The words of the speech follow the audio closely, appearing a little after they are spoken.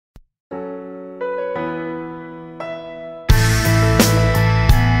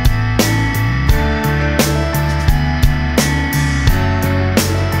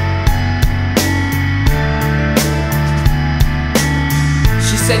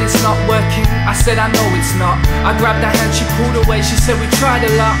said it's not working, I said I know it's not. I grabbed her hand, she pulled away, she said we tried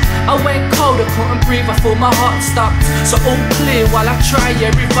a lot. I went cold, I couldn't breathe, I thought my heart stopped. So all clear while I try, yeah,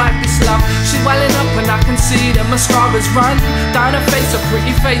 revive this love. She's welling up and I can see the mascara's run down her face, a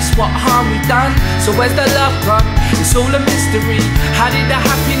pretty face, what harm we done? So where's the love gone? It's all a mystery. How did the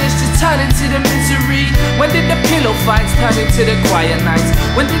happiness just turn into the misery? When did the pillow fights turn into the quiet nights?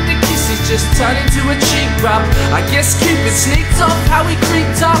 When did the kisses just turn into a cheek rub? I guess Cupid sneaked off how he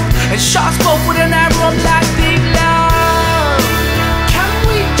creeped up and shot us both with an arrow. I'm like, deep love, can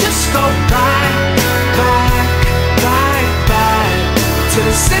we just go back, back, back, back to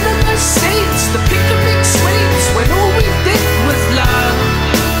the cinema seats, the picnic suites, when all we did was love,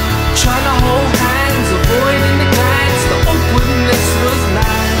 trying to hold hands, avoiding the glance. The awkwardness was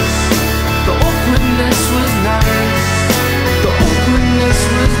nice, the awkwardness was nice, the awkwardness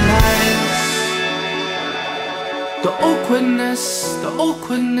was nice. The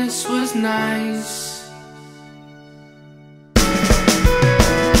awkwardness was nice.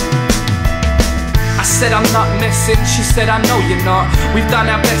 I said I'm not messing, she said I know you're not. We've done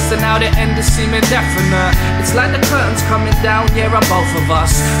our best and now the end is seeming definite. It's like the curtains coming down, yeah, on both of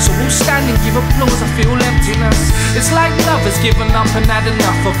us. So we'll stand and give applause, I feel emptiness. It's like love has given up and had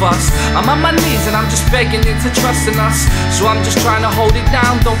enough of us. I'm on my knees and I'm just begging it to trust in us. So I'm just trying to hold it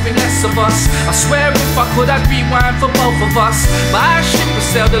down, don't think less of us. I swear if I could I'd rewind for both of us. But our ship will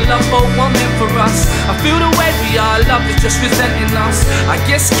sail, the love boat won't meant for us. I feel the way we are, love is just resenting us. I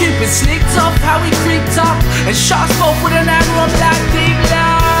guess Cupid sneaked off how he creeped up and shot us both with an arrow. I'm like, deep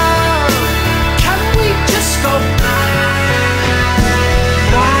love, can we just go back,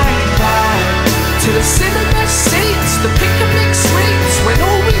 back, back to the cinema seats, the picnic suites, when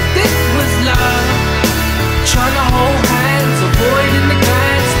all we did was love, trying to hold hands, avoiding the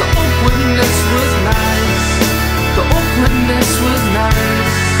glance. The awkwardness was nice, the awkwardness was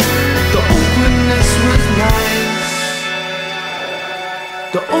nice, the awkwardness was nice.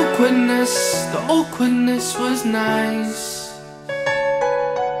 The awkwardness was nice.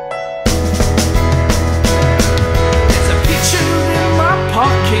 There's a picture in my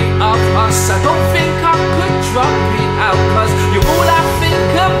pocket of us. I don't think I could drop it out, cause you're all I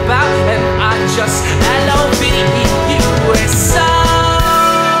think about, and I just L-O-V-E-U. So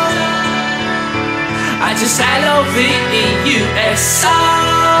I just L-O-V-E-U so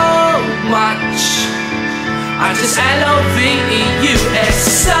much. I just L-O-V-E-U-S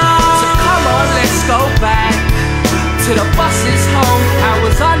so come on, let's go back to the buses home. I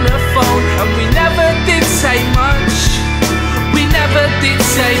was on the phone and we never did say much. We never did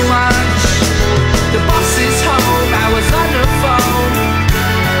say much.